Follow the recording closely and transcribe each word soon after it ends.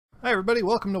Hi everybody,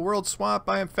 welcome to World Swamp.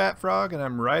 I am Fat Frog and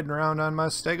I'm riding around on my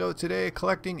stego today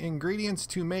collecting ingredients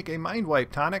to make a Mindwipe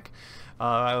Tonic.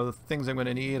 The things I'm going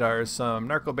to need are some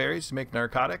narco berries to make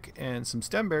narcotic and some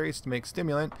stem berries to make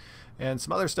stimulant and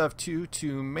some other stuff too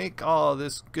to make all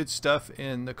this good stuff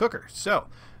in the cooker. So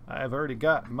I've already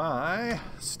got my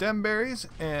stem berries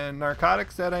and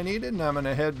narcotics that I needed, and I'm going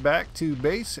to head back to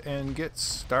base and get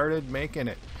started making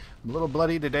it. I'm a little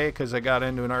bloody today because I got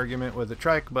into an argument with a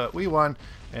trike, but we won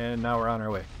and now we're on our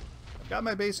way. I've got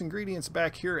my base ingredients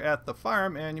back here at the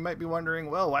farm, and you might be wondering,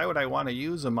 well, why would I want to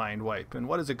use a Mindwipe and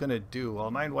what is it going to do?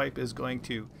 Well, Mindwipe is going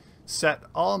to set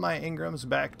all my engrams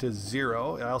back to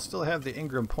 0. I'll still have the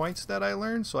engram points that I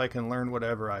learned, so I can learn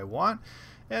whatever I want,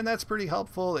 and that's pretty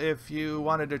helpful if you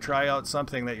wanted to try out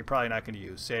something that you're probably not going to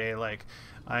use. Say like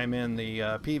I'm in the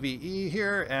PvE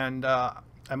here, and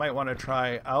I might want to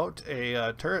try out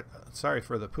a turret. Sorry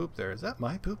for the poop there. Is that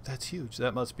my poop? That's huge.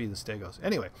 That must be the stegos.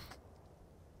 Anyway,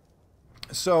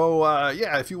 so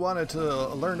yeah, if you wanted to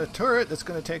learn a turret, it's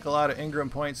going to take a lot of engram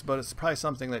points, but it's probably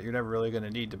something that you're never really going to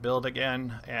need to build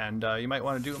again, and you might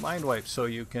want to do a Mindwipe so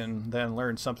you can then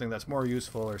learn something that's more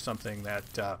useful or something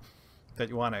that that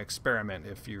you want to experiment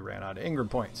if you ran out of engram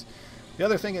points. The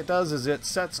other thing it does is it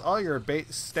sets all your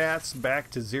base stats back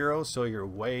to 0, so your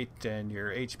weight and your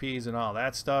HPs and all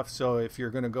that stuff. So if you're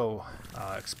going to go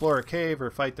explore a cave or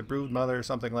fight the brood mother or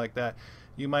something like that,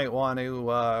 you might want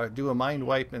to do a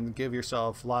Mindwipe and give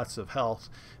yourself lots of health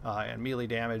and melee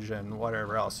damage and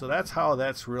whatever else. So that's how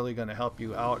that's really going to help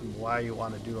you out and why you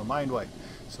want to do a Mindwipe.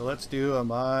 So let's do a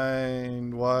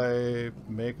Mindwipe,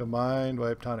 make a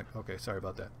Mindwipe Tonic. Okay, sorry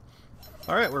about that.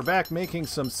 Alright, we're back making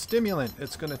some stimulant.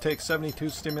 It's going to take 72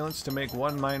 stimulants to make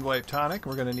one Mindwipe Tonic.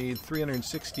 We're going to need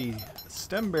 360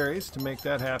 stem berries to make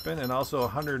that happen, and also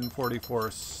 144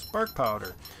 spark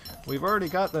powder. We've already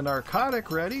got the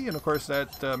narcotic ready, and of course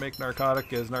that make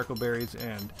narcotic is narco berries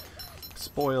and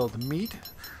spoiled meat.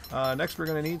 Next we're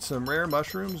going to need some rare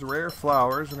mushrooms, rare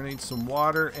flowers. We're going to need some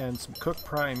water and some cooked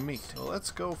prime meat. So let's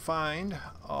go find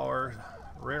our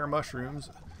rare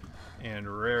mushrooms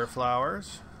and rare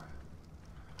flowers.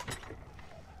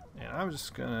 And I'm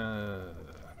just gonna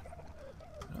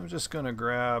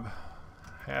grab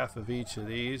half of each of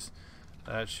these.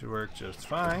 That should work just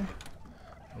fine.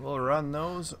 We'll run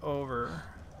those over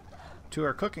to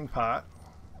our cooking pot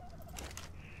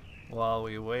while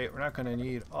we wait. We're not gonna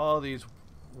need all these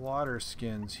water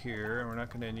skins here. We're not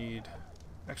gonna need,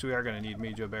 actually we are gonna need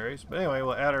mijo berries. But anyway,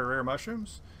 we'll add our rare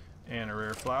mushrooms and our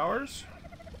rare flowers.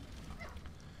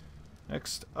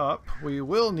 Next up, we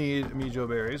will need mijo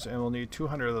berries, and we'll need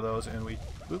 200 of those, and we,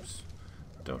 oops,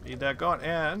 don't need that going.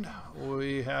 And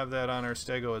we have that on our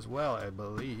stego as well, I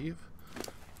believe.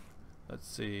 Let's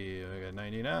see, I got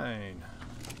 99.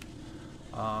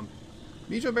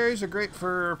 Mijo berries are great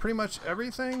for pretty much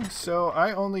everything, so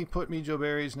I only put mijo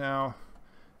berries now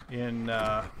in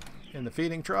the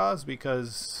feeding troughs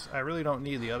because I really don't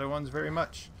need the other ones very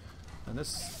much. And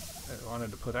this I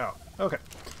wanted to put out. Okay.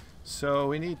 So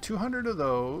we need 200 of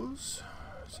those.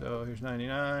 So here's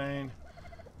 99,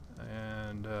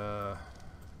 and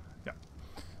yeah.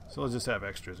 So we'll just have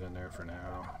extras in there for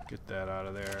now. Get that out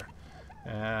of there.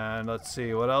 And let's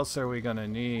see, what else are we gonna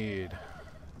need?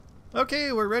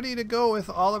 Okay, we're ready to go with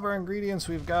all of our ingredients.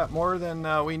 We've got more than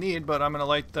we need, but I'm gonna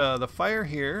light the fire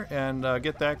here and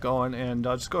get that going. And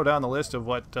I'll just go down the list of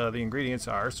what the ingredients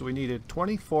are. So we needed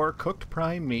 24 cooked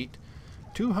prime meat,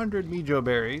 200 mijo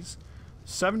berries,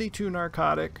 72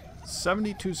 narcotic,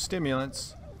 72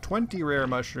 stimulants, 20 rare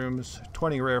mushrooms,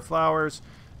 20 rare flowers,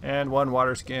 and 1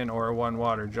 water skin or 1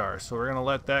 water jar. So we're going to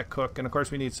let that cook, and of course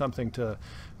we need something to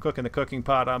cook in the cooking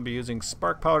pot. I'll be using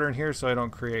spark powder in here so I don't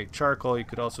create charcoal. You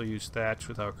could also use thatch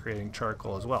without creating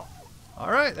charcoal as well.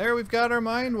 Alright, there we've got our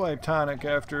Mindwipe Tonic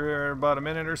after about a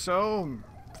minute or so,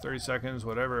 30 seconds,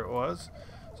 whatever it was.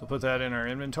 So put that in our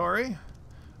inventory.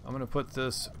 I'm going to put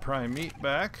this prime meat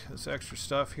back, this extra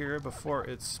stuff here, before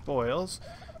it spoils,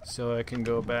 so I can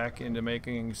go back into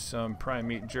making some prime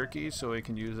meat jerky so we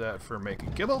can use that for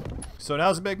making kibble. So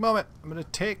now's a big moment. I'm going to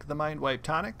take the Mindwipe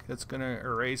Tonic. It's going to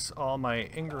erase all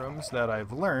my engrams that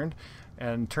I've learned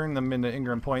and turn them into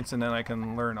engram points, and then I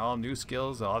can learn all new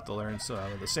skills. I'll have to learn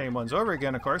the same ones over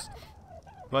again, of course.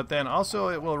 But then also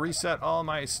it will reset all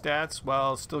my stats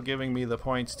while still giving me the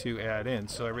points to add in.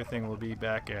 So everything will be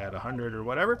back at 100 or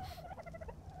whatever.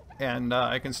 And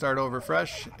I can start over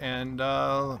fresh, and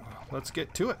let's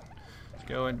get to it. Let's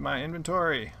go into my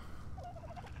inventory.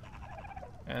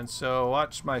 And so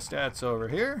watch my stats over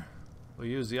here. We'll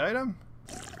use the item.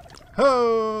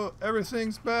 Oh,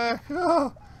 everything's back.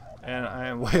 Oh. And I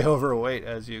am way overweight,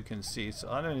 as you can see. So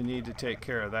I'm going to need to take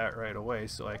care of that right away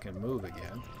so I can move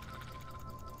again.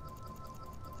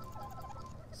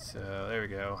 So there we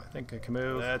go. I think I can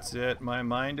move. That's it. My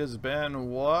mind has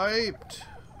been wiped.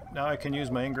 Now I can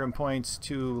use my engram points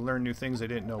to learn new things I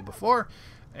didn't know before,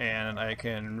 and I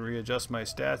can readjust my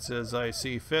stats as I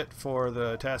see fit for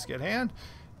the task at hand.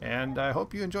 And I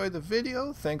hope you enjoyed the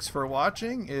video. Thanks for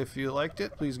watching. If you liked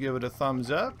it, please give it a thumbs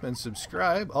up and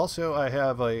subscribe. Also, I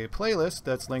have a playlist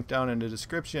that's linked down in the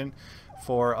description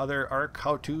for other Ark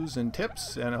how-tos and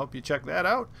tips, and I hope you check that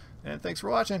out. And thanks for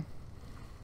watching.